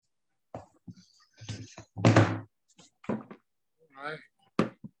right.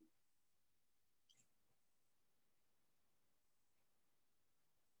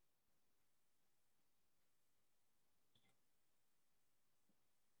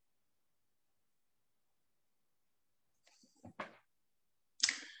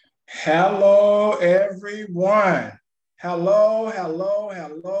 Hello, everyone. Hello, hello,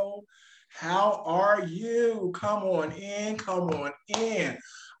 hello. How are you? Come on in, come on in.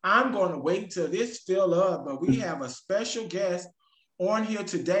 I'm going to wait till this fill up, but we have a special guest on here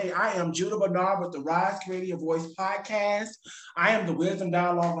today. I am Judah Bernard with the Rise Creative Voice podcast. I am the Wisdom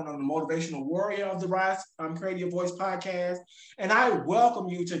Dialogue and the Motivational Warrior of the Rise Creative Voice podcast. And I welcome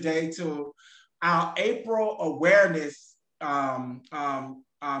you today to our April Awareness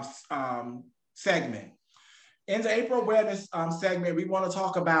segment. In the April Awareness segment, we want to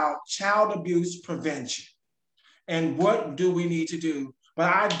talk about child abuse prevention and what do we need to do.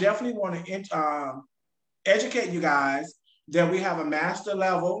 But I definitely want to educate you guys that we have a master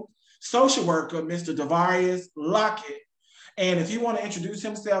level social worker, Mr. DeVaris Locket. And if he want to introduce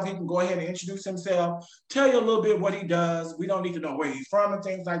himself, he can go ahead and introduce himself, tell you a little bit what he does. We don't need to know where he's from and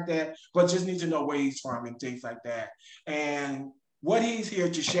things like that, but just need to know where he's from and things like that. And what he's here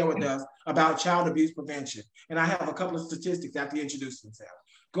to share with us about child abuse prevention. And I have a couple of statistics after he introduced himself.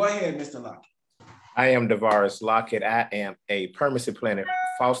 Go ahead, Mr. Locket. I am DeVaris Locket. I am a permanency planted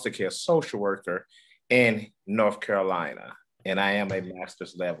foster care social worker in North Carolina, and I am a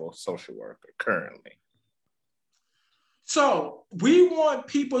master's level social worker currently. So we want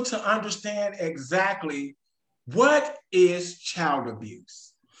people to understand exactly what is child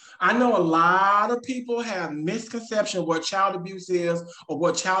abuse. I know a lot of people have misconception of what child abuse is or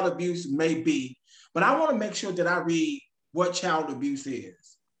what child abuse may be, but I want to make sure that I read what child abuse is.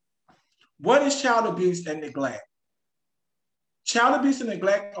 What is child abuse and neglect? Child abuse and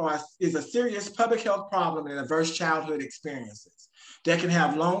neglect is a serious public health problem in adverse childhood experiences that can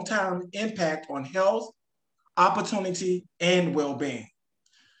have long-term impact on health, opportunity, and well-being.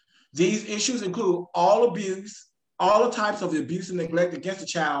 These issues include all abuse, all the types of abuse and neglect against a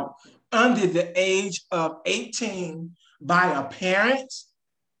child under the age of 18 by a parent,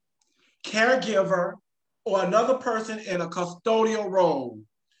 caregiver, or another person in a custodial role,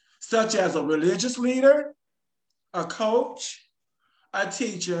 such as a religious leader, a coach, a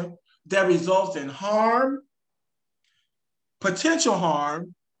teacher, that results in harm, potential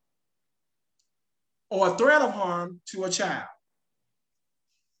harm, or a threat of harm to a child.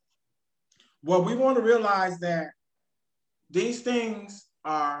 Well, we want to realize that these things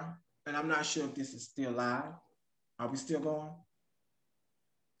are, and I'm not sure if this is still live. Are we still going?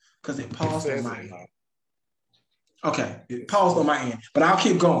 Because it paused on my end. Okay, it paused on my end, but I'll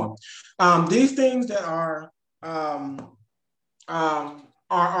keep going. These things that are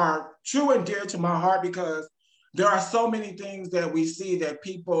true and dear to my heart because there are so many things that we see that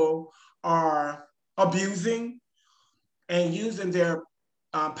people are abusing and using their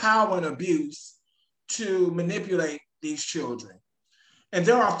power and abuse to manipulate these children. And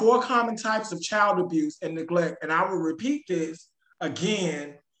there are 4 common types of child abuse and neglect, and I will repeat this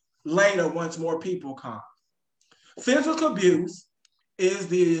again later once more people come. Physical abuse is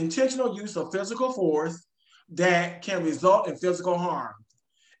the intentional use of physical force that can result in physical harm.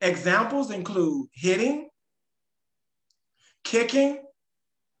 Examples include hitting, kicking,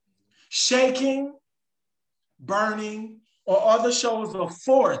 shaking, burning, or other shows of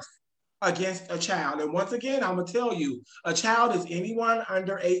force against a child. And once again, I'm going to tell you, a child is anyone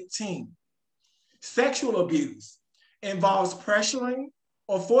under 18. Sexual abuse involves pressuring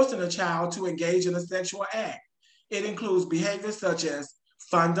or forcing a child to engage in a sexual act. It includes behaviors such as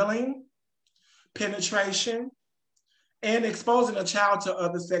fondling, penetration, and exposing a child to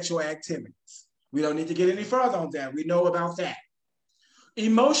other sexual activities. We don't need to get any further on that. We know about that.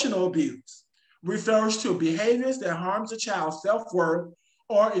 Emotional abuse refers to behaviors that harms a child's self-worth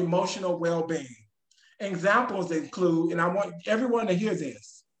or emotional well-being. Examples include, and I want everyone to hear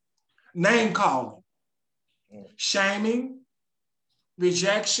this, name calling, shaming,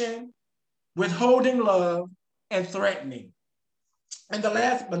 rejection, withholding love, and threatening. And the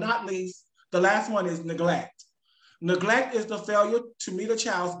last but not least, the last one is neglect. Neglect is the failure to meet a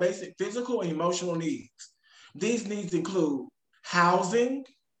child's basic physical and emotional needs. These needs include housing,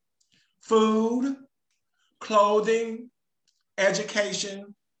 food, clothing,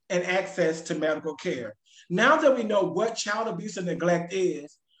 education, and access to medical care. Now that we know what child abuse and neglect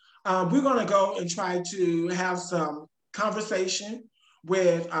is, we're going to go and try to have some conversation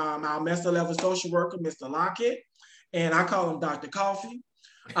with our master level social worker, Mr. Locket, and I call him Dr. Coffee.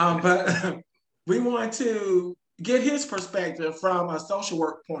 But we want to get his perspective from a social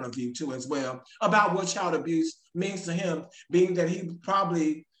work point of view too as well about what child abuse means to him, being that he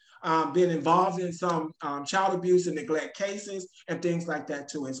probably been involved in some child abuse and neglect cases and things like that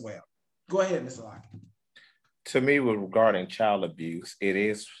too as well. Go ahead, Mr. Locket. To me, regarding child abuse, it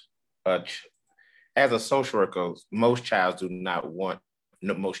is as a social worker, most children do not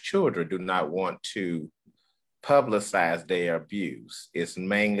want to publicize their abuse. It's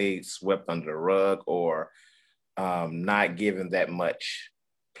mainly swept under the rug or not given that much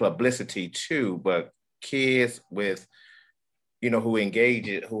publicity to, but kids with,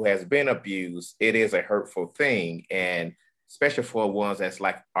 who has been abused, it is a hurtful thing. And especially for ones that's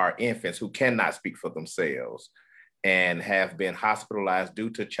like our infants who cannot speak for themselves and have been hospitalized due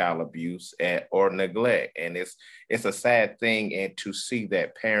to child abuse or neglect. And it's a sad thing, and to see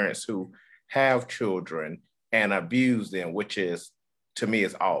that parents who have children and abuse them, which is, to me,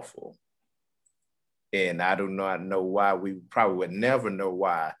 is awful. And I do not know why. We probably would never know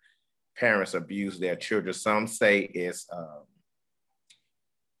why parents abuse their children. Some say it's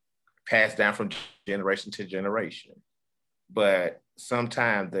passed down from generation to generation. But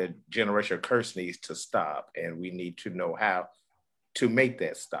sometimes the generational curse needs to stop, and we need to know how to make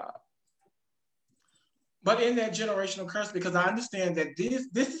that stop. But in that generational curse, because I understand that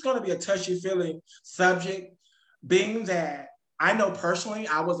this is going to be a touchy-feeling subject, being that I know personally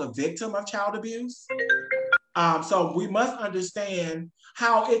I was a victim of child abuse. So we must understand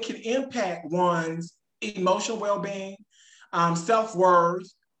how it can impact one's emotional well-being, self-worth,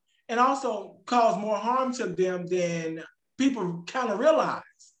 and also cause more harm to them than people kind of realize.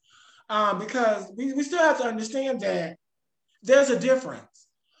 Because we still have to understand that there's a difference.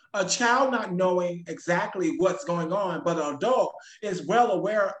 A child not knowing exactly what's going on, but an adult is well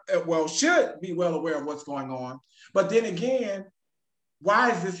aware, should be well aware of what's going on. But then again,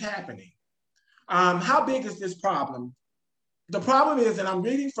 why is this happening? How big is this problem? The problem is, and I'm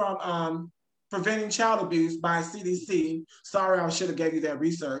reading from Preventing Child Abuse by CDC. Sorry, I should have gave you that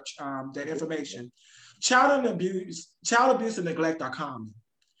research, that information. Child abuse and neglect are common.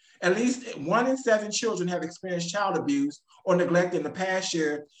 At least 1 in 7 children have experienced child abuse or neglect in the past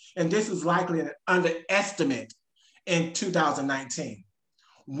year, and this is likely an underestimate in 2019.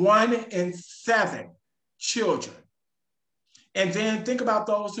 1 in 7 children. And then think about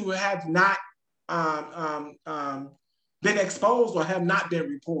those who have not been exposed or have not been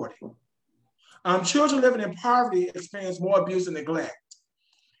reported. Children living in poverty experience more abuse and neglect.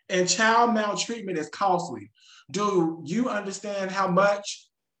 And child maltreatment is costly. Do you understand how much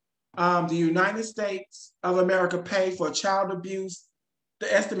the United States of America pay for child abuse,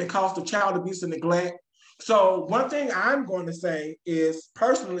 the estimate cost of child abuse and neglect? So one thing I'm going to say is,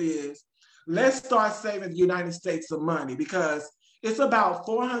 personally, is let's start saving the United States some money, because it's about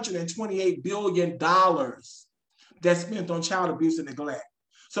 $428 billion that's spent on child abuse and neglect.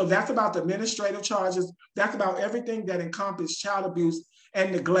 So that's about the administrative charges. That's about everything that encompasses child abuse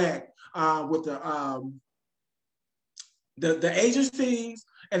and neglect, with the agencies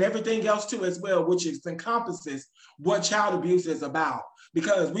and everything else too as well, which encompasses what child abuse is about.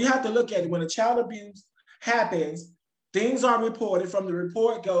 Because we have to look at it, when a child abuse happens, things are reported. From the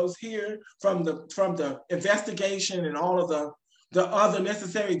report goes here, from the investigation and all of the other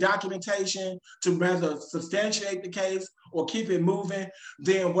necessary documentation to rather substantiate the case or keep it moving.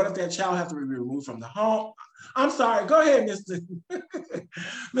 Then what if that child has to be removed from the home? I'm sorry, go ahead,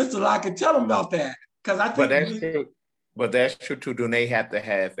 Mr. Locket, tell them about that. Because I think but that's true too. Do they have to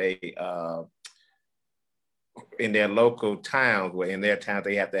have in their local towns, where in their town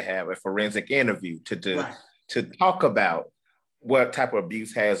they have to have a forensic interview to talk about what type of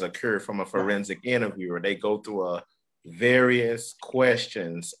abuse has occurred from a forensic interviewer. They go through various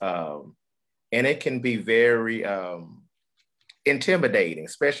questions, and it can be very intimidating,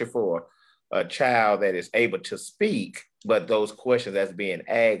 especially for a child that is able to speak, but those questions that's being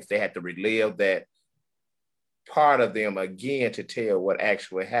asked, they have to relive that part of them again to tell what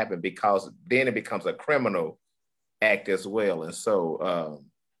actually happened, because then it becomes a criminal act as well. And so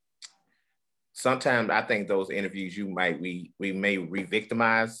sometimes I think those interviews, we may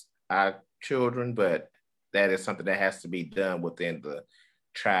re-victimize our children, but that is something that has to be done within the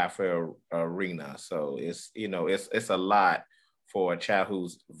child fair arena. So it's a lot for a child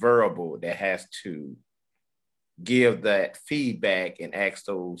who's verbal, that has to give that feedback and ask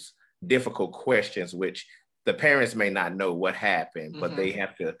those difficult questions, which the parents may not know what happened, but they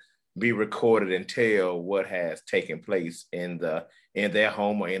have to be recorded and tell what has taken place in their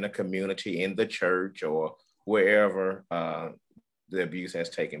home or in the community, in the church, or wherever the abuse has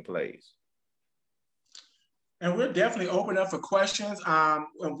taken place. And we're definitely open up for questions. And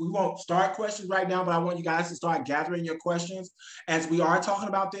we won't start questions right now, but I want you guys to start gathering your questions as we are talking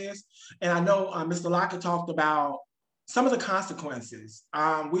about this. And I know Mr. Locket talked about some of the consequences.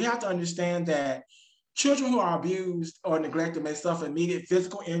 We have to understand that children who are abused or neglected may suffer immediate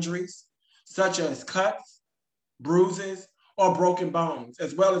physical injuries, such as cuts, bruises, or broken bones,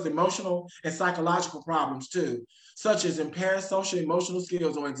 as well as emotional and psychological problems too, such as impaired social emotional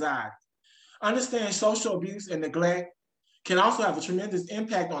skills or anxiety. Understand social abuse and neglect can also have a tremendous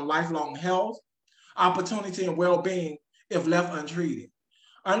impact on lifelong health, opportunity, and well-being if left untreated.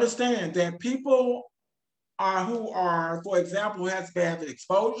 Understand that people who are, for example, who has bad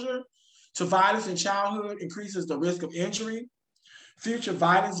exposure to violence in childhood increases the risk of injury, future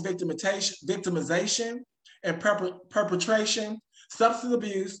violence victimization and perpetration, substance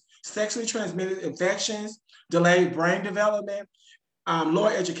abuse, sexually transmitted infections, delayed brain development,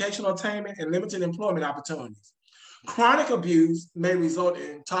 lower educational attainment, and limited employment opportunities. Chronic abuse may result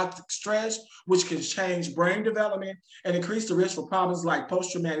in toxic stress, which can change brain development and increase the risk for problems like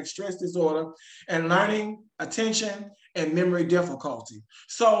post-traumatic stress disorder and learning, attention, and memory difficulty.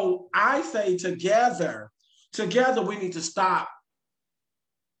 So I say together we need to stop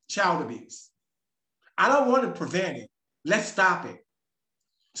child abuse. I don't want to prevent it. Let's stop it.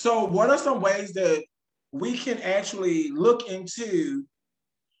 So what are some ways that we can actually look into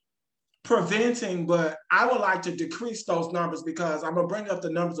preventing, but I would like to decrease those numbers because I'm going to bring up the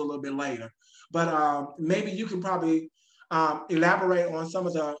numbers a little bit later. But maybe you can probably elaborate on some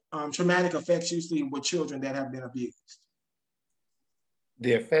of the traumatic effects you see with children that have been abused.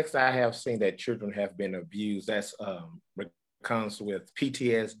 The effects I have seen that children have been abused, that's comes with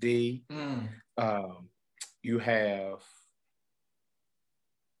PTSD.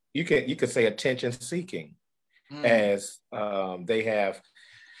 You could say attention seeking, as they have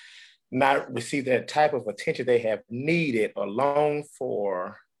not received that type of attention they have needed or longed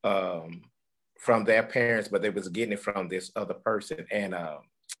for from their parents, but they was getting it from this other person. And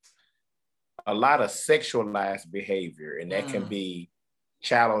a lot of sexualized behavior, and that can be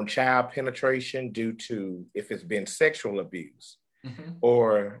child-on-child penetration due to if it's been sexual abuse,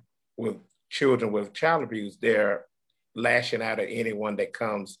 or with children with child abuse, they're lashing out at anyone that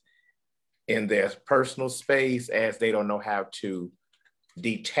comes in their personal space, as they don't know how to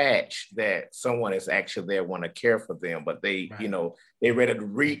detach that someone is actually there, want to care for them, but they, they ready to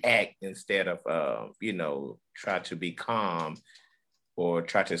react instead of, try to be calm or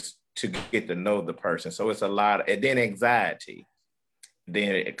try to get to know the person. So it's a lot, and then anxiety,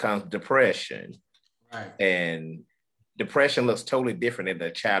 then it comes depression, and depression looks totally different in the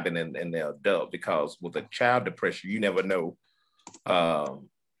child and in the adult, because with a child depression, you never know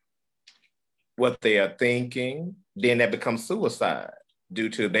what they are thinking. Then that becomes suicide due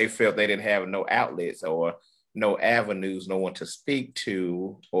to they felt they didn't have no outlets or no avenues, no one to speak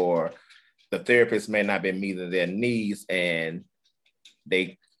to, or the therapist may not be meeting their needs, and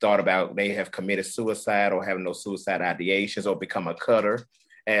they thought about they have committed suicide or have no suicide ideations or become a cutter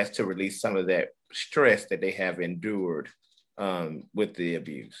as to release some of that stress that they have endured with the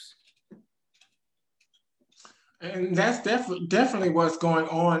abuse. And that's definitely what's going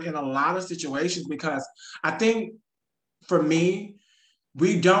on in a lot of situations, because I think for me,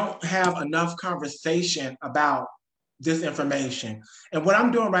 we don't have enough conversation about this information. And what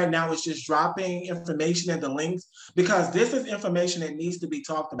I'm doing right now is just dropping information and the links, because this is information that needs to be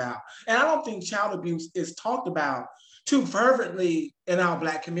talked about. And I don't think child abuse is talked about too fervently in our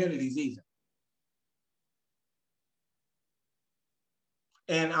Black communities either.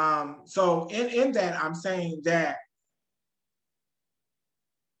 And so in that, I'm saying that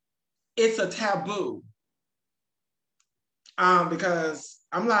it's a taboo. Because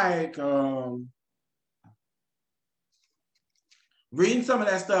I'm like, reading some of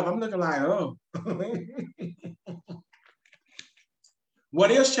that stuff, I'm looking like, oh.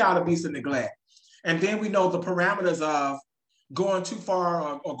 What is child abuse and neglect? And then we know the parameters of going too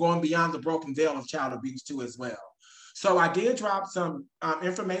far or going beyond the broken veil of child abuse too as well. So I did drop some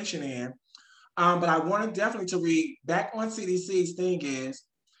information in, but I wanted definitely to read back on CDC's thing is,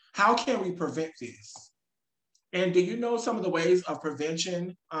 how can we prevent this? And do you know some of the ways of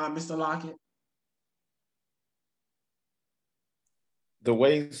prevention, Mr. Lockett?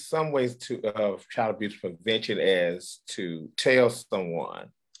 Some ways of child abuse prevention is to tell someone,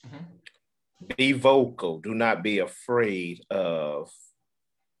 be vocal, do not be afraid of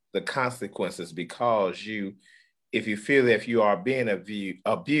the consequences, because if you feel that if you are being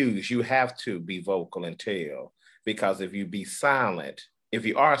abused, you have to be vocal and tell, because if you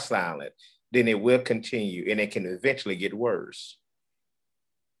are silent, then it will continue and it can eventually get worse.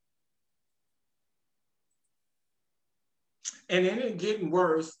 And then it getting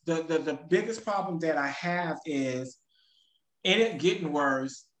worse. The biggest problem that I have is in it getting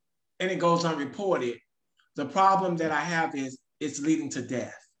worse and it goes unreported. The problem that I have is it's leading to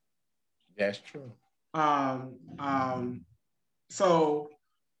death. That's true. Um, um, so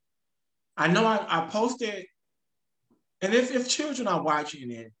I know I posted, and if children are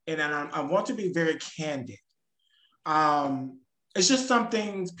watching it, and I want to be very candid, it's just some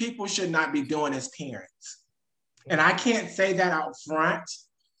things people should not be doing as parents. And I can't say that out front,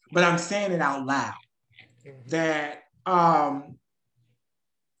 but I'm saying it out loud. That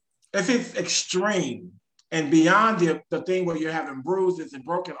if it's extreme and beyond the thing where you're having bruises and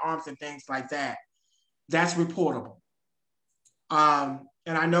broken arms and things like that, that's reportable.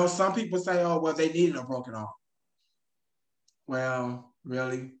 And I know some people say, oh, well, they needed a broken arm. Well,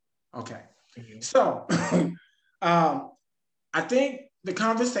 really? Okay. Mm-hmm. So I think the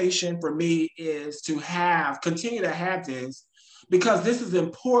conversation for me is to continue to have this, because this is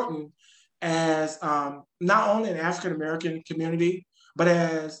important as not only an African American community, but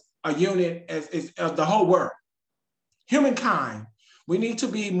as a unit, as the whole world, humankind. We need to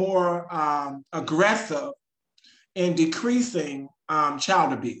be more aggressive in decreasing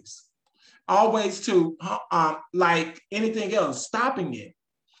child abuse. Always to, like anything else, stopping it.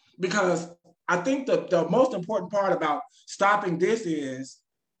 Because I think the most important part about stopping this is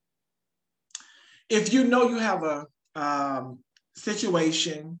if you know you have a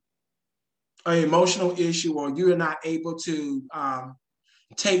situation, an emotional issue, or you're not able to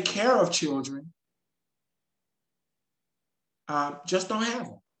take care of children, just don't have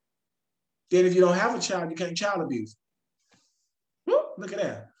them. Then if you don't have a child, you can't child abuse. Woo, look at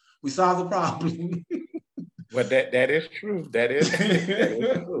that. We solved the problem. Well, that is true. That is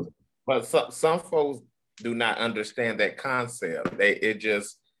true. But some folks do not understand that concept.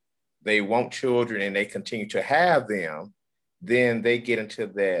 They want children and they continue to have them. Then they get into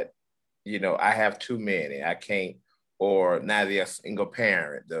that, I have too many. I can't, or now they're a single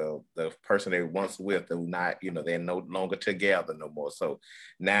parent. The person they once with, they're not, they're no longer together no more. So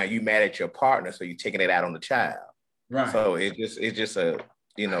now you mad at your partner, so you're taking it out on the child. Right. So it's just a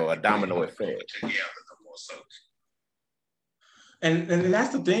a domino effect. And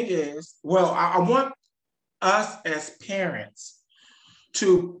that's the thing is, well, I want us as parents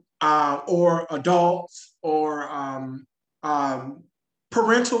to, or adults, or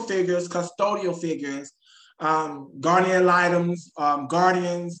parental figures, custodial figures, guardian items,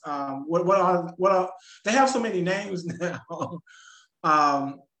 guardians, what are, they have so many names now.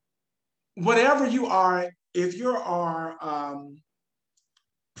 Whatever you are, if you are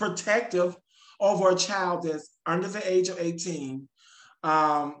protective over a child that's under the age of 18,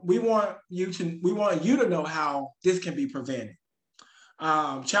 we want you to know how this can be prevented.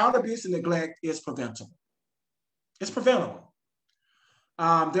 Child abuse and neglect is preventable. It's preventable.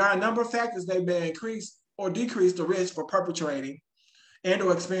 There are a number of factors that may increase or decrease the risk for perpetrating and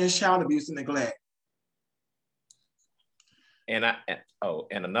or experience child abuse and neglect. And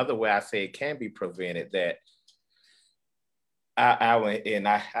another way I say it can be prevented, that I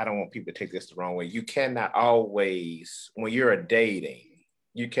don't want people to take this the wrong way. You cannot always, when you're dating,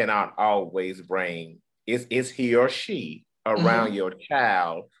 you cannot always bring is he or she around your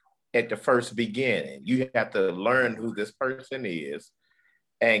child at the first beginning. You have to learn who this person is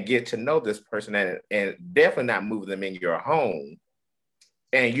and get to know this person, and definitely not move them in your home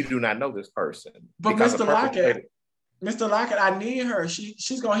and you do not know this person. But Mr. Locket, I need her.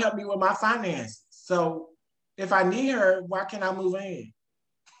 She's gonna help me with my finances. So if I need her, why can't I move in?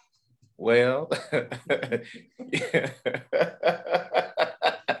 Well,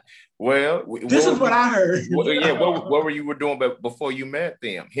 this is what I heard. What were you doing before you met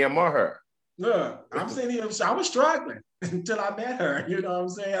them, him or her? Look, I'm sitting here. I was struggling until I met her. You know what I'm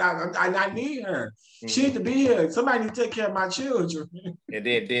saying? I need her. She need to be here. Somebody need to take care of my children. And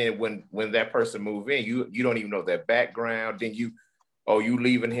then when that person move in, you don't even know their background. Then you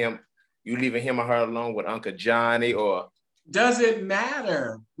leaving him or her alone with Uncle Johnny, or does it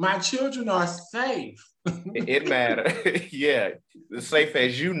matter? My children are safe. It matters. Yeah, as safe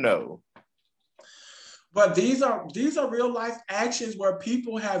as you know. But these are real life actions where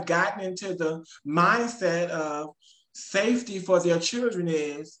people have gotten into the mindset of safety for their children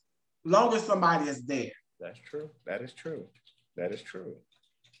is long as somebody is there. That's true. That is true. That is true.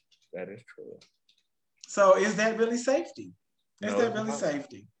 That is true. So is that really safety? Is that really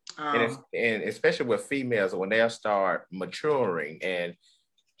safety? And especially with females, when they'll start maturing and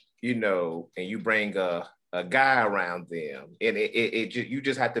and you bring a guy around them, and you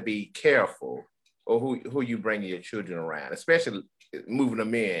just have to be careful or who you bring your children around, especially moving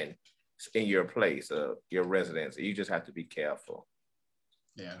them in in your place, your residence. You just have to be careful.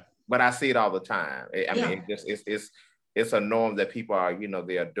 Yeah. But I see it all the time. I Yeah. mean, it's a norm that people are,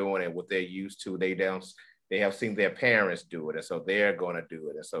 they are doing it, what they're used to. They have seen their parents do it, and so they're going to do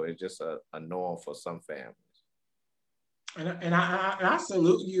it. And so it's just a norm for some families. And I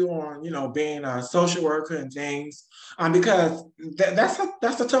salute you on being a social worker and things, because that's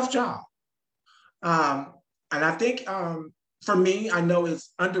a tough job. And I think for me, I know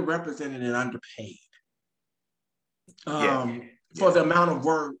it's underrepresented and underpaid for the amount of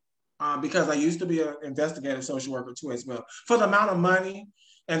work, because I used to be an investigative social worker too as well, for the amount of money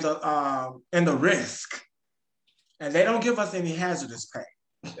and the risk. And they don't give us any hazardous pay.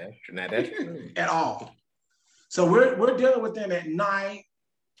 That's true. At all. So we're dealing with them at night,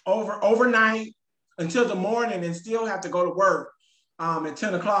 overnight until the morning, and still have to go to work at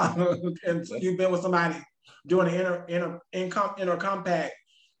 10 o'clock. And you've been with somebody doing an intercompact.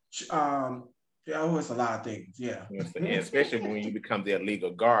 It's a lot of things. Yeah. And especially when you become their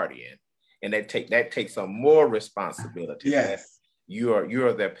legal guardian, and that takes some more responsibility. Yes.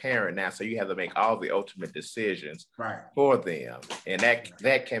 You're their parent now, so you have to make all the ultimate decisions for them, and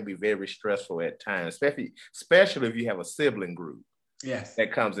that can be very stressful at times, especially if you have a sibling group. Yes.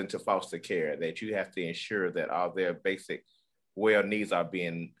 That comes into foster care, that you have to ensure that all their basic needs are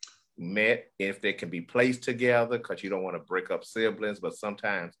being met, if they can be placed together, because you don't want to break up siblings, but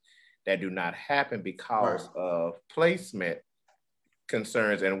sometimes that do not happen because of placement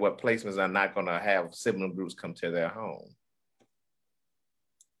concerns, and what placements are not going to have sibling groups come to their home.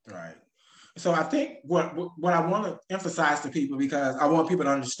 Right. So I think what I want to emphasize to people, because I want people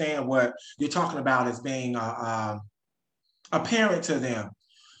to understand what you're talking about as being a parent to them.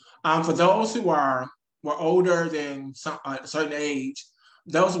 For those who were older than a certain age,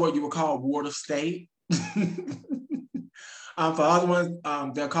 those are what you would call ward of state. For other ones,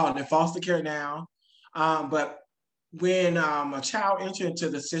 they're called in foster care now. But when a child enters into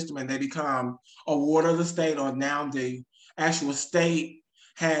the system and they become a ward of the state, or now the actual state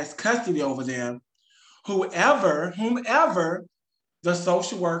has custody over them, whomever the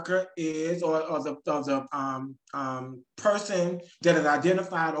social worker is, or the person that is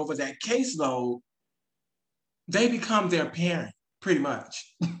identified over that caseload, they become their parent pretty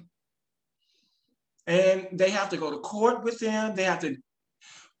much. And they have to go to court with them. They have to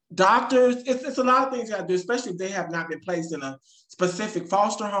doctors. It's a lot of things you have to do, especially if they have not been placed in a specific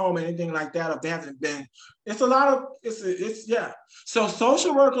foster home or anything like that. If they haven't been, it's a lot of yeah. So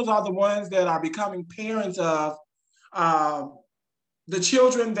social workers are the ones that are becoming parents of the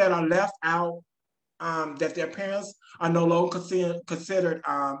children that are left out, that their parents are no longer considered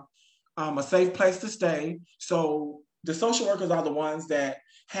a safe place to stay. So the social workers are the ones that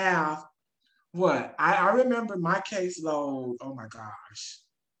have what I remember my caseload. Oh my gosh.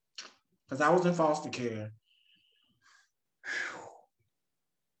 Because I was in foster care,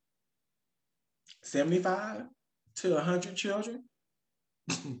 75 to 100 children.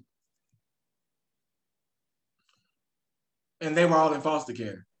 And they were all in foster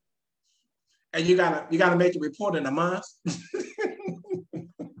care. And you gotta make a report in a month.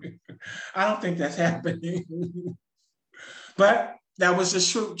 I don't think that's happening. But that was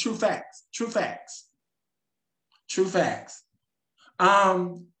just true facts.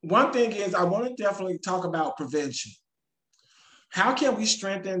 One thing is, I want to definitely talk about prevention. How can we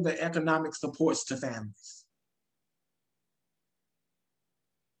strengthen the economic supports to families?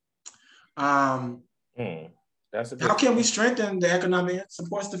 How can we strengthen the economic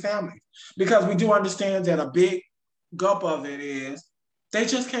supports to families? Because we do understand that a big gulp of it is they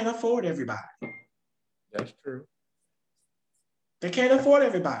just can't afford everybody. That's true. They can't afford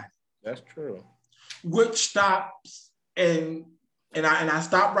everybody. That's true. Which stops, and I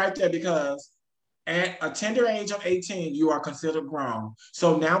stop right there, because at a tender age of 18, you are considered grown.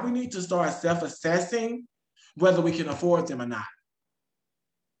 So now we need to start self-assessing whether we can afford them or not.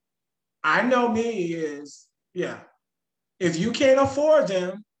 I know me is, if you can't afford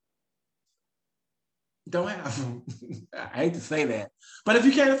them, don't have them. I hate to say that. But if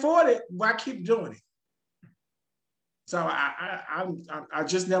you can't afford it, why keep doing it? So I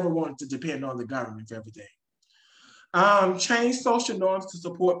just never wanted to depend on the government for everything. Change social norms to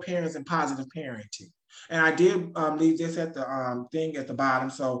support parents and positive parenting. And I did leave this at the thing at the bottom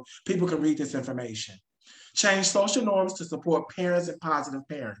so people can read this information. Change social norms to support parents and positive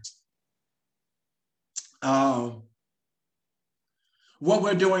parenting. What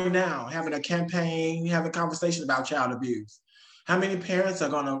we're doing now, having a campaign, having a conversation about child abuse. How many parents are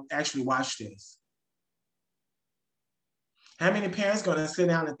going to actually watch this? How many parents are going to sit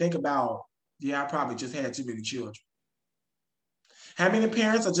down and think about, I probably just had too many children? How many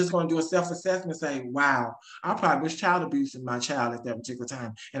parents are just going to do a self-assessment and say, wow, I probably was child abusing my child at that particular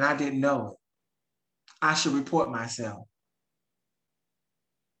time, and I didn't know it. I should report myself.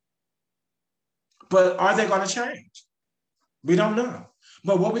 But are they going to change? We don't know.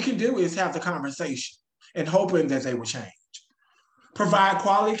 But what we can do is have the conversation and hoping that they will change. Provide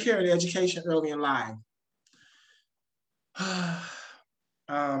quality care and education early in life.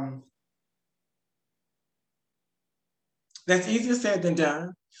 That's easier said than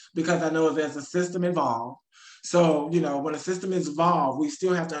done because I know there's a system involved. So, when a system is involved, we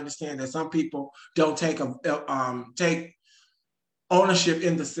still have to understand that some people don't take ownership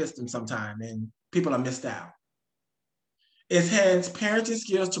in the system sometimes, and people are missed out. Enhance parenting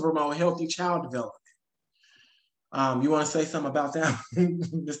skills to promote healthy child development. You want to say something about that,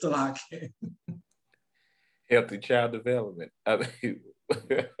 Mr. Locket? Healthy child development.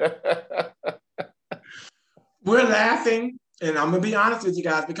 We're laughing, and I'm going to be honest with you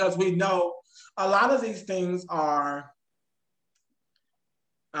guys, because we know a lot of these things are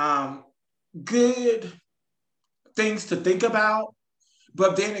good things to think about.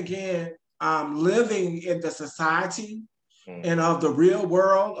 But then again, living in the society and of the real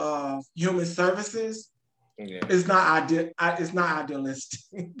world of human services, it's not ideal. It's not idealistic.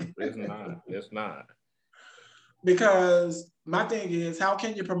 It's not. Because my thing is, how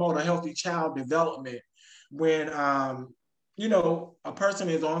can you promote a healthy child development when a person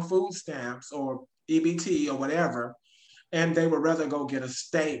is on food stamps or EBT or whatever, and they would rather go get a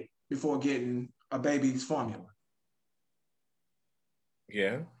steak before getting a baby's formula?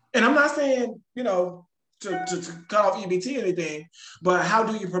 Yeah. And I'm not saying, to cut off EBT or anything, but how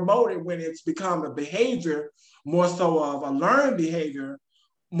do you promote it when it's become a behavior, more so of a learned behavior,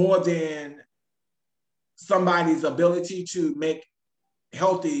 more than somebody's ability to make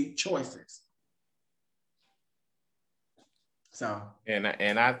healthy choices? So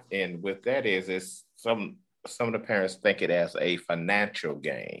and with that is some of the parents think it as a financial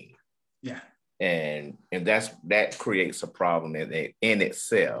gain. Yeah. And that creates a problem in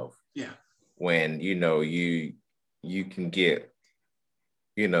itself. Yeah. When you can get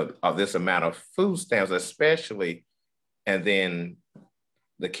this amount of food stamps, especially, and then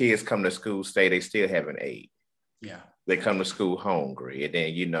the kids come to school say they still haven't ate. Yeah. They come to school hungry, and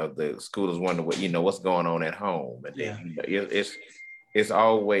then the school is wondering what's going on at home, and then it's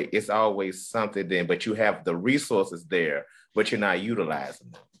always something. Then, but you have the resources there, but you're not utilizing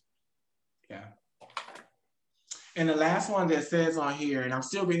them. Yeah. And the last one that says on here, and I'm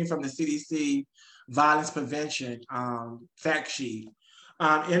still reading from the CDC violence prevention fact sheet,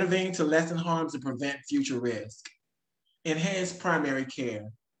 intervene to lessen harms and prevent future risk. Enhance primary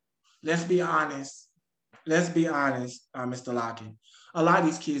care. Let's be honest, Mr. Lockett. A lot of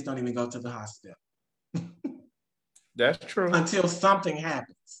these kids don't even go to the hospital. That's true. Until something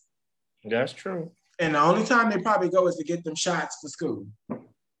happens. That's true. And the only time they probably go is to get them shots for school,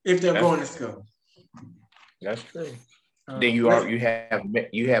 if they're going to school. That's true. Then you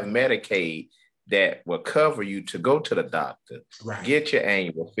have Medicaid that will cover you to go to the doctor, right, get your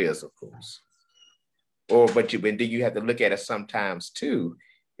annual physicals. But then you have to look at it sometimes too.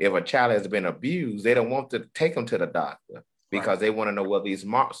 If a child has been abused, they don't want to take them to the doctor because they want to know where these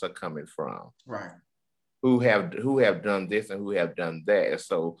marks are coming from. Right. Who have done this and who have done that. And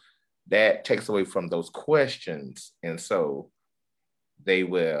so that takes away from those questions. And so they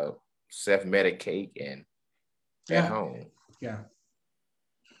will self-medicate and at home. Yeah.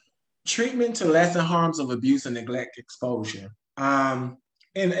 Treatment to lessen harms of abuse and neglect exposure. And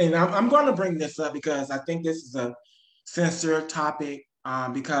I'm going to bring this up because I think this is a sensitive topic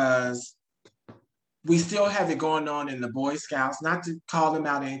because we still have it going on in the Boy Scouts, not to call them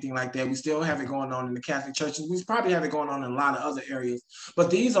out or anything like that. We still have it going on in the Catholic churches. We probably have it going on in a lot of other areas, but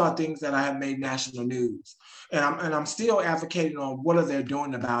these are things that I have made national news. And I'm still advocating on what are they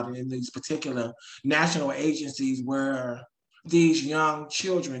doing about it in these particular national agencies where these young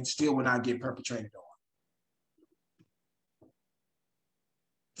children still will not get perpetrated on.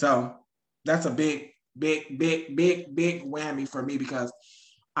 So that's a big whammy for me because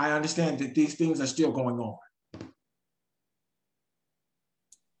I understand that these things are still going on.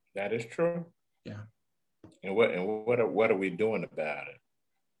 That is true. Yeah. And what are we doing about it?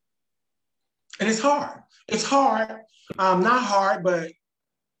 And it's hard. It's hard. Not hard, but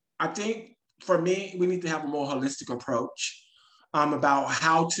I think for me, we need to have a more holistic approach about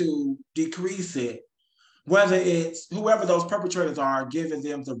how to decrease it. Whether it's whoever those perpetrators are, giving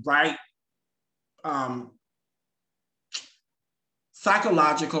them the right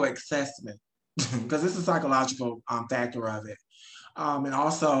psychological assessment, because it's a psychological factor of it, and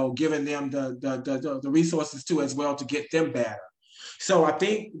also giving them the resources too as well to get them better. So I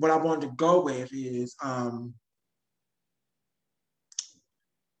think what I wanted to go with is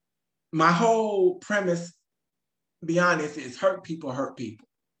my whole premise, be honest, is hurt people hurt people.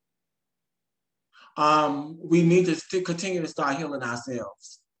 We need to continue to start healing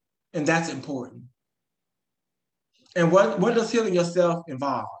ourselves. And that's important. And what does healing yourself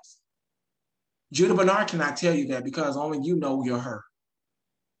involve? Judah Bernard cannot tell you that because only you know you're hurt.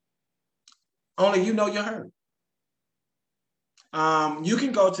 Only you know you're hurt. You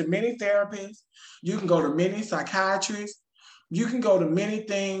can go to many therapists. You can go to many psychiatrists. You can go to many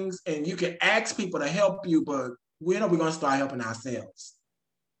things and you can ask people to help you, but when are we going to start helping ourselves?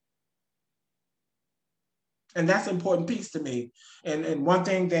 And that's an important piece to me. And one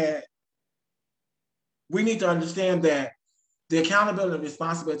thing that we need to understand that the accountability and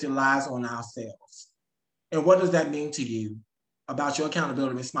responsibility lies on ourselves. And what does that mean to you about your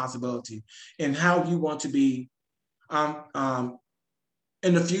accountability and responsibility and how you want to be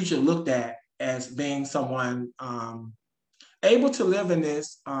in the future looked at as being someone able to live in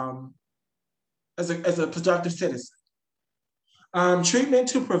this as a productive citizen. Treatment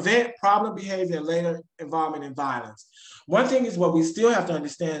to prevent problem behavior and later involvement in violence. One thing is what we still have to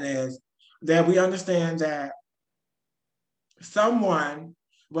understand is that we understand that someone,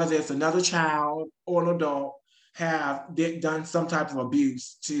 whether it's another child or an adult, have done some type of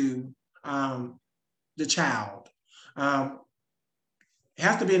abuse to the child. It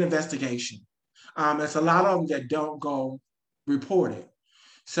has to be an investigation. There's a lot of them that don't go report it.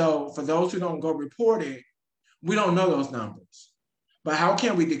 So for those who don't go report it, we don't know those numbers. But how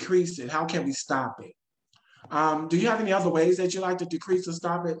can we decrease it? How can we stop it? Do you have any other ways that you like to decrease or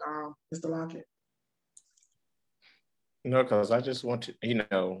stop it, Mr. Locket? No, because I just want to,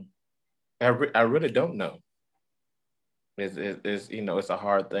 I really don't know. It's it's a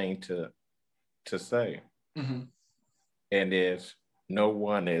hard thing to say. Mm-hmm. And if no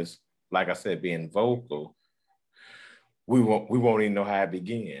one is, like I said, being vocal, we won't even know how to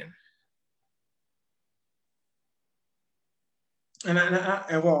begin. And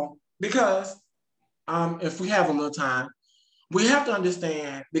well, because if we have a little time, we have to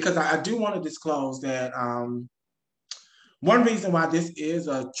understand, because I do want to disclose that one reason why this is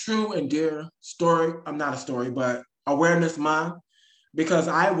a true and dear story, I'm not a story, but awareness month, because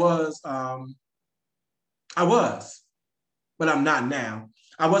I was, but I'm not now.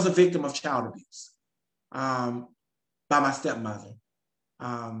 I was a victim of child abuse by my stepmother.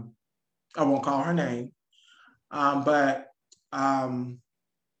 I won't call her name, but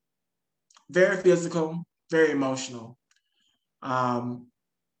very physical, very emotional. And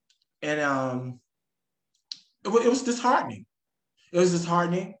it was disheartening. It was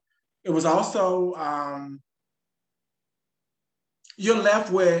disheartening. It was also, you're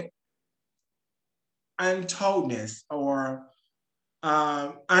left with untoldness or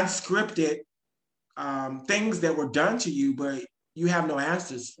unscripted things that were done to you, but you have no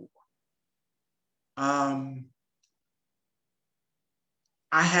answers for.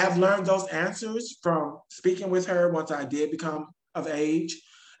 I have learned those answers from speaking with her once I did become of age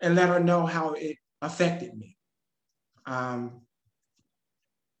and let her know how it affected me. Am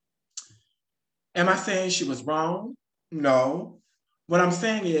I saying she was wrong? No. What I'm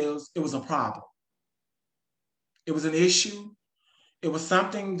saying is it was a problem. It was an issue. It was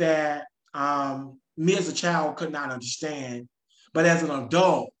something that me as a child could not understand. But as an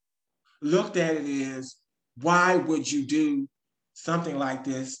adult, looked at it as, why would you do something like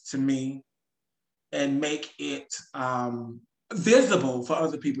this to me and make it visible for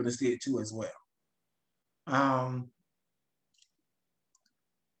other people to see it too as well?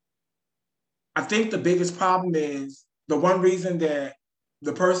 I think the biggest problem is the one reason that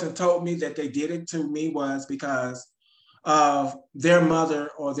the person told me that they did it to me was because of their mother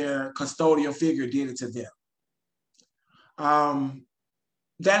or their custodial figure did it to them.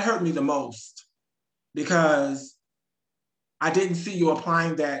 That hurt me the most because I didn't see you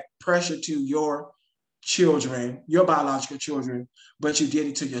applying that pressure to your children, your biological children, but you did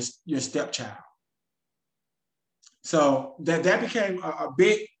it to your stepchild. So that became a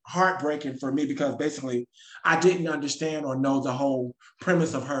big heartbreaking for me because basically I didn't understand or know the whole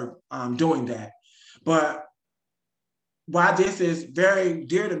premise of her doing that. But why this is very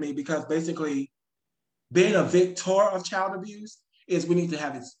dear to me, because basically being a victor of child abuse is we need to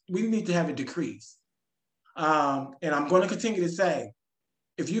have it decrease. And I'm going to continue to say,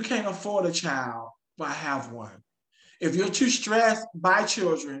 if you can't afford a child, why have one? If you're too stressed by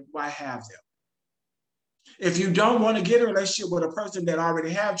children, why have them? If you don't want to get a relationship with a person that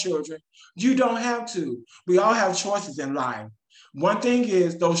already have children, you don't have to. We all have choices in life. One thing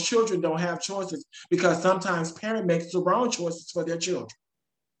is those children don't have choices because sometimes parent makes the wrong choices for their children.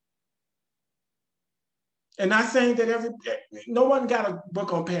 And not saying that no one got a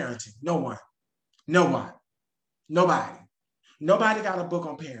book on parenting. No one. No one. Nobody. Nobody got a book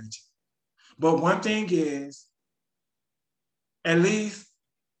on parenting. But one thing is, at least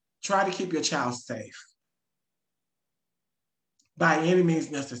try to keep your child safe by any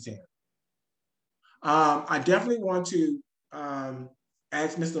means necessary. I definitely want to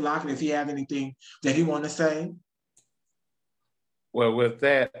ask Mr. Locket if he have anything that he want to say. Well, with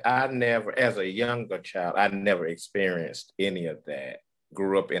that, I never, as a younger child, I never experienced any of that.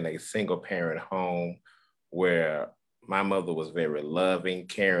 Grew up in a single parent home where my mother was very loving,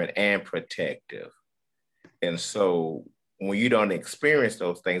 caring, and protective. And so when you don't experience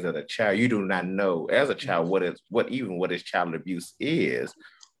those things as a child, you do not know as a child what is child abuse is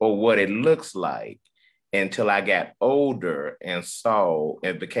or what it looks like. Until I got older and saw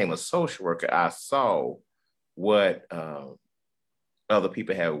and became a social worker, I saw what other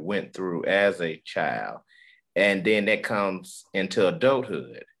people have went through as a child. And then that comes into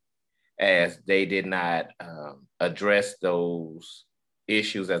adulthood as they did not address those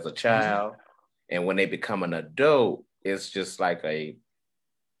issues as a child. And when they become an adult, it's just like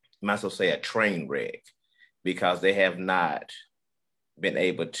might as well say a train wreck because they have not been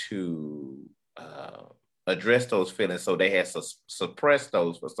able to address those feelings. So they have suppressed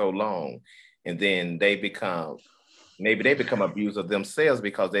those for so long. And then maybe they become abusers themselves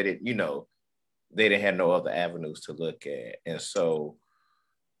because they didn't have no other avenues to look at. And so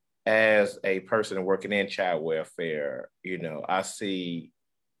as a person working in child welfare, I see,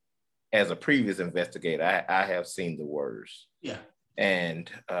 as a previous investigator, I have seen the worst. Yeah. And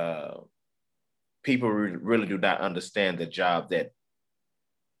people really do not understand the job that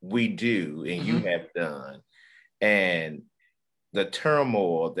we do and you have done. And the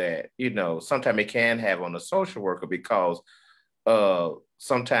turmoil that, sometimes it can have on a social worker because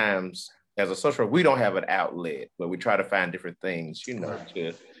sometimes as a social worker, we don't have an outlet, but we try to find different things,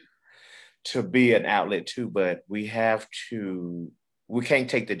 to be an outlet too, but we can't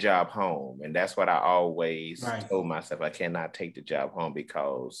take the job home. And that's what I always told myself. I cannot take the job home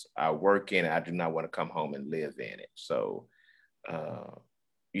because I work in it. I do not want to come home and live in it. So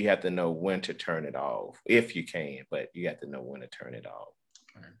you have to know when to turn it off if you can, but you have to know when to turn it off.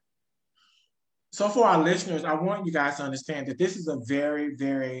 So for our listeners, I want you guys to understand that this is a very,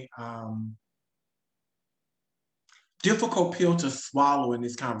 very difficult pill to swallow in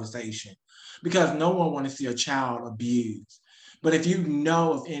this conversation because no one wants to see a child abused. But if you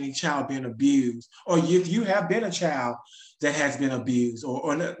know of any child being abused, or if you have been a child that has been abused,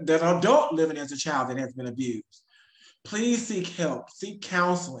 or that adult living as a child that has been abused, please seek help, seek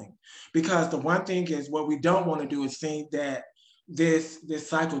counseling, because the one thing is what we don't want to do is think that this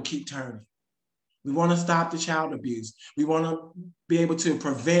cycle keep turning. We want to stop the child abuse. We want to be able to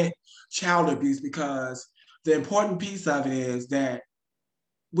prevent child abuse because the important piece of it is that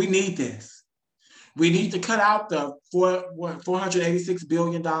we need this. We need to cut out the $486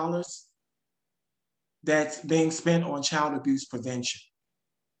 billion that's being spent on child abuse prevention.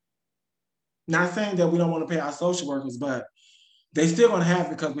 Not saying that we don't want to pay our social workers, but they still going to have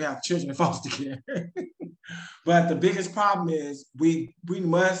it because we have children in foster care. But the biggest problem is we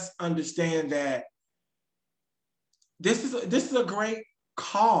must understand that this is a great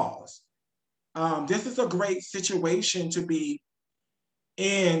cause. This is a great situation to be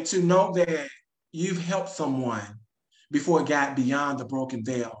in, to know that you've helped someone before it got beyond the broken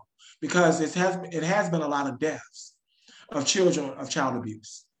veil, because it has been a lot of deaths of children of child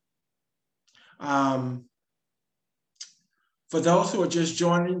abuse. For those who are just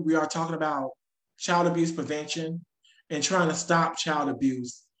joining, we are talking about child abuse prevention and trying to stop child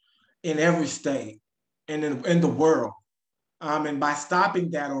abuse in every state and in the world. And by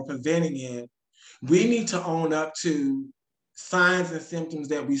stopping that or preventing it, we need to own up to signs and symptoms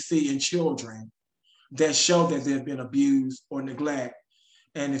that we see in children that show that they've been abused or neglect.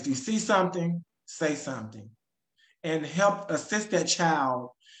 And if you see something, say something and help assist that child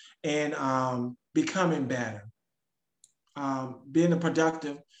in becoming better, being a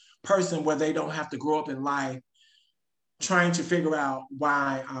productive person where they don't have to grow up in life trying to figure out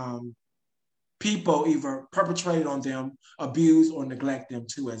why people either perpetrated on them, abuse, or neglect them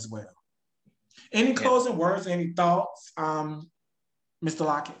too as well. Any closing words, any thoughts, Mr.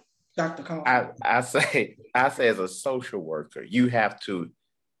 Locket, Dr. Cole? I say as a social worker, you have to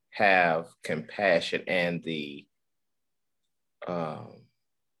have compassion and the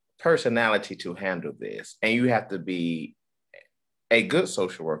personality to handle this. And you have to be a good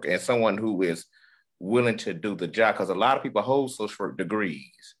social worker and someone who is willing to do the job, because a lot of people hold social work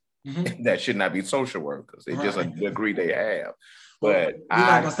degrees that should not be social workers. It's just a degree they have. But you're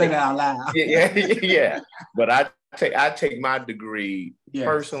not gonna say that out loud. yeah. But I take my degree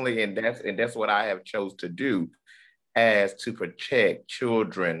personally, and that's what I have chose to do, as to protect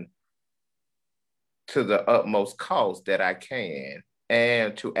children to the utmost cost that I can,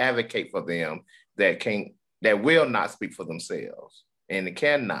 and to advocate for them that will not speak for themselves and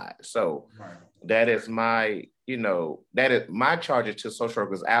cannot. So that is my, that is my charge to social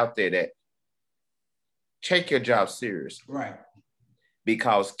workers out there, that take your job seriously. Right.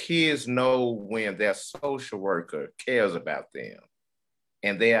 Because kids know when their social worker cares about them,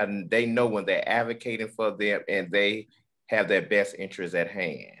 and they know when they're advocating for them, and they have their best interests at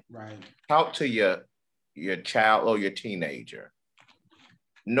hand. Right. Talk to your child or your teenager.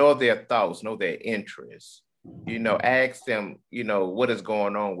 Know their thoughts, know their interests. Ask them, what is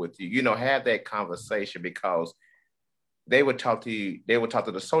going on with you. Have that conversation, because they would talk to you. They would talk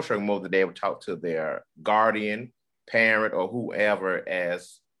to the social worker more than they would talk to their guardian, parent, or whoever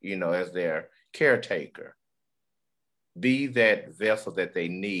as their caretaker. Be that vessel that they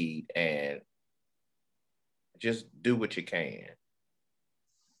need, and just do what you can.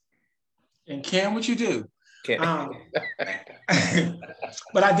 And can what you do.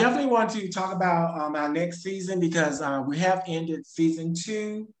 But I definitely want to talk about our next season, because we have ended season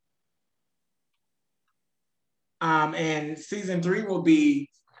 2. And season 3 will be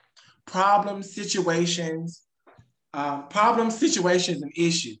problems, situations, and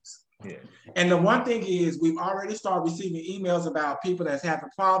issues. Yeah. And the one thing is, we've already started receiving emails about people that's having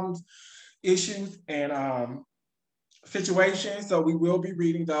problems, issues, and situations. So we will be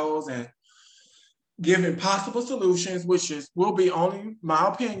reading those and giving possible solutions, which will be only my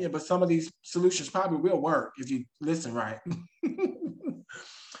opinion, but some of these solutions probably will work if you listen right.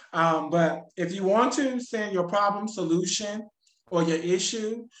 But if you want to send your problem, solution, or your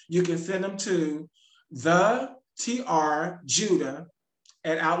issue, you can send them to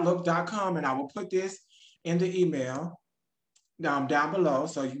thetrjudah@outlook.com, and I will put this in the email down below,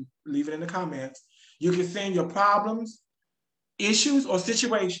 so you leave it in the comments. You can send your problems, issues, or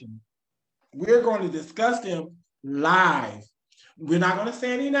situations. We're going to discuss them live. We're not going to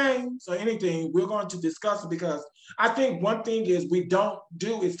say any names or anything. We're going to discuss it, because I think one thing is we don't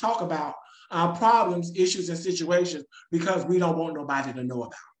do is talk about our problems, issues, and situations, because we don't want nobody to know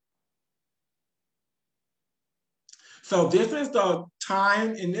about it. So this is the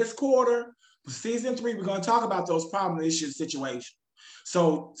time in this quarter, season 3, we're going to talk about those problem, issues, situations.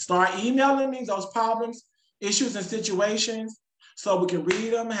 So start emailing me those problems, issues, and situations, so we can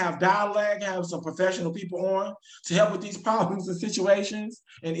read them, have dialogue, have some professional people on to help with these problems and situations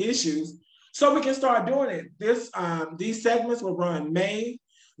and issues, so we can start doing it. These segments will run May,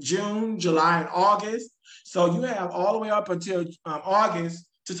 June, July, and August. So you have all the way up until August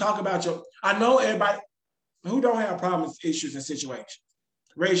to talk about I know everybody who don't have problems, issues, and situations.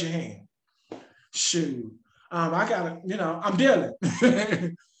 Raise your hand. Shoot. I gotta, I'm dealing.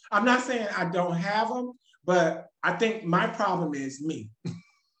 I'm not saying I don't have them, but I think my problem is me.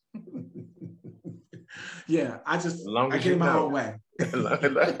 Yeah, I get in my own way.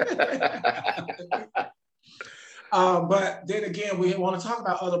 But then again, we want to talk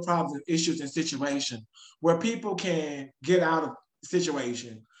about other problems and issues and situations where people can get out of the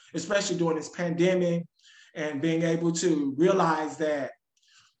situation, especially during this pandemic, and being able to realize that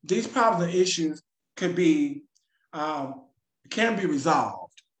these problems and issues can be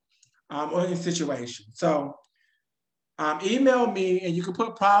resolved or in situations. So email me, and you can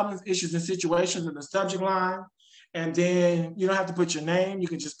put problems, issues, and situations in the subject line. And then you don't have to put your name. You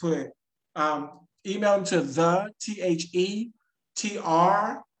can just put email them to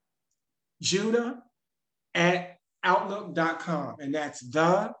thetrjudah@outlook.com. And that's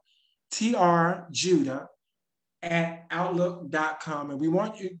thetrjudah@outlook.com. And we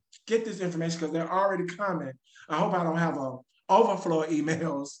want you to get this information, because they're already coming. I hope I don't have an overflow of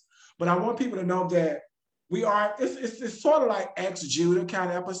emails, but I want people to know that it's sort of like Ask Judah kind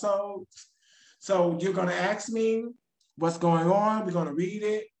of episodes. So you're going to ask me what's going on. We're going to read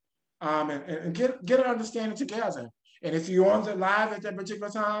it and get an understanding together. And if you're on the live at that particular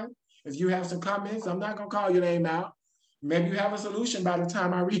time, if you have some comments, I'm not going to call your name out. Maybe you have a solution by the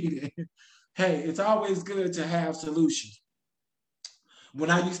time I read it. Hey, it's always good to have solutions. When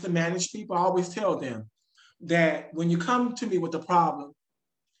I used to manage people, I always tell them that when you come to me with a problem,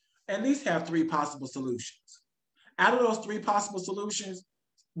 at least have 3 possible solutions. Out of those 3 possible solutions,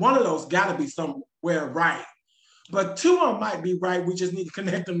 one of those got to be somewhere right. But two of them might be right. We just need to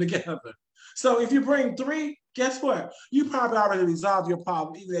connect them together. So if you bring three, guess what? You probably already resolved your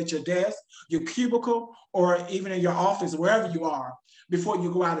problem either at your desk, your cubicle, or even in your office, wherever you are, before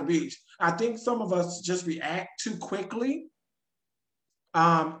you go out and beach. I think some of us just react too quickly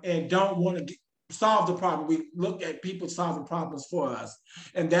and don't want to solve the problem. We look at people solving problems for us.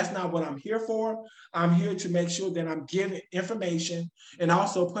 And that's not what I'm here for. I'm here to make sure that I'm giving information and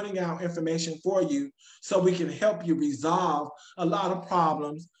also putting out information for you so we can help you resolve a lot of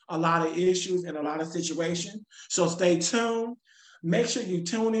problems, a lot of issues, and a lot of situations. So stay tuned. Make sure you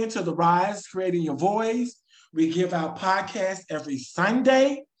tune into The Rise, Creating Your Voice. We give out podcasts every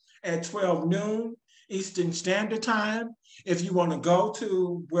Sunday at 12 noon Eastern Standard Time. If you want to go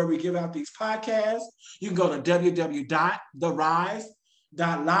to where we give out these podcasts, you can go to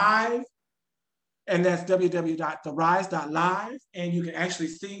www.therise.live, and that's www.therise.live, and you can actually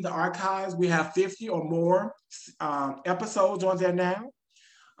see the archives. We have 50 or more episodes on there now.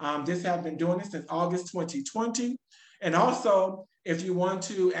 This has been doing this since August 2020. And also, if you want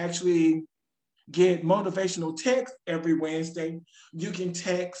to actually get motivational text every Wednesday, you can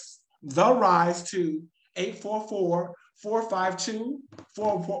text The Rise to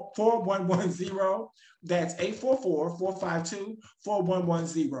 844-452-4110. That's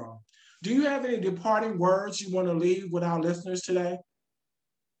 844-452-4110. Do you have any departing words you want to leave with our listeners today?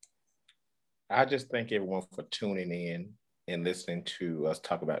 I just thank everyone for tuning in and listening to us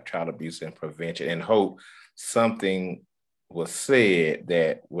talk about child abuse and prevention, and hope something was said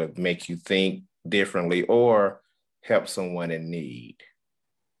that would make you think differently or help someone in need.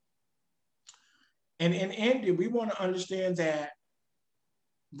 And in India, we want to understand that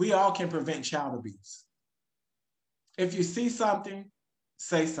we all can prevent child abuse. If you see something,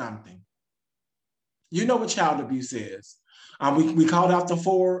 say something. You know what child abuse is. We called out the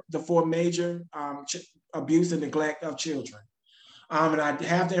four major abuse and neglect of children. And I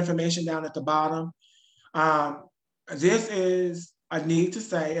have the information down at the bottom. This is a need to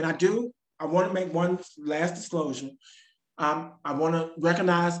say, and I want to make one last disclosure. I want to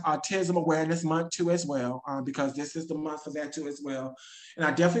recognize Autism Awareness Month too as well, because this is the month for that too as well. And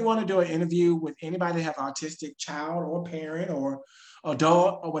I definitely want to do an interview with anybody that have autistic child or parent or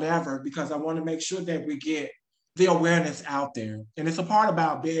adult or whatever, because I want to make sure that we get the awareness out there. And it's a part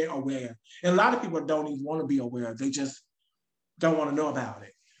about being aware. And a lot of people don't even want to be aware. They just don't want to know about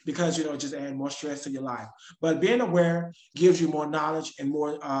it because, it just adds more stress to your life. But being aware gives you more knowledge and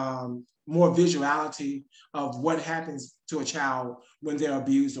more visuality of what happens to a child when they're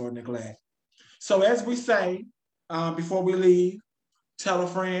abused or neglected. So as we say, before we leave, tell a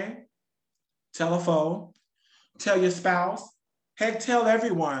friend, tell a foe, tell your spouse, heck, tell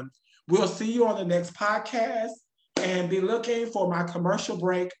everyone. We'll see you on the next podcast, and be looking for my commercial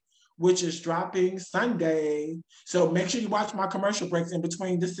break, which is dropping Sunday. So make sure you watch my commercial breaks in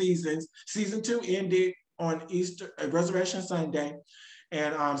between the seasons. Season 2 ended on Resurrection Sunday.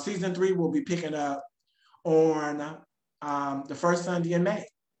 And season 3 will be picking up on the first Sunday in May.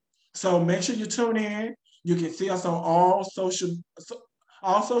 So make sure you tune in. You can see us on all social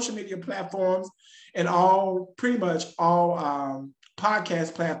media platforms and pretty much all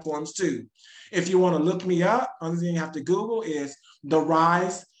podcast platforms too. If you want to look me up, only thing you have to Google is The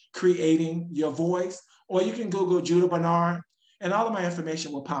Rise, Creating Your Voice, or you can Google Judah Bernard, and all of my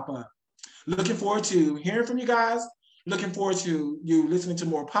information will pop up. Looking forward to hearing from you guys. Looking forward to you listening to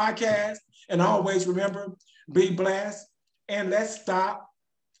more podcasts. And always remember, be blessed, and let's stop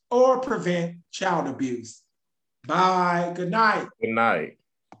or prevent child abuse. Bye. Good night. Good night.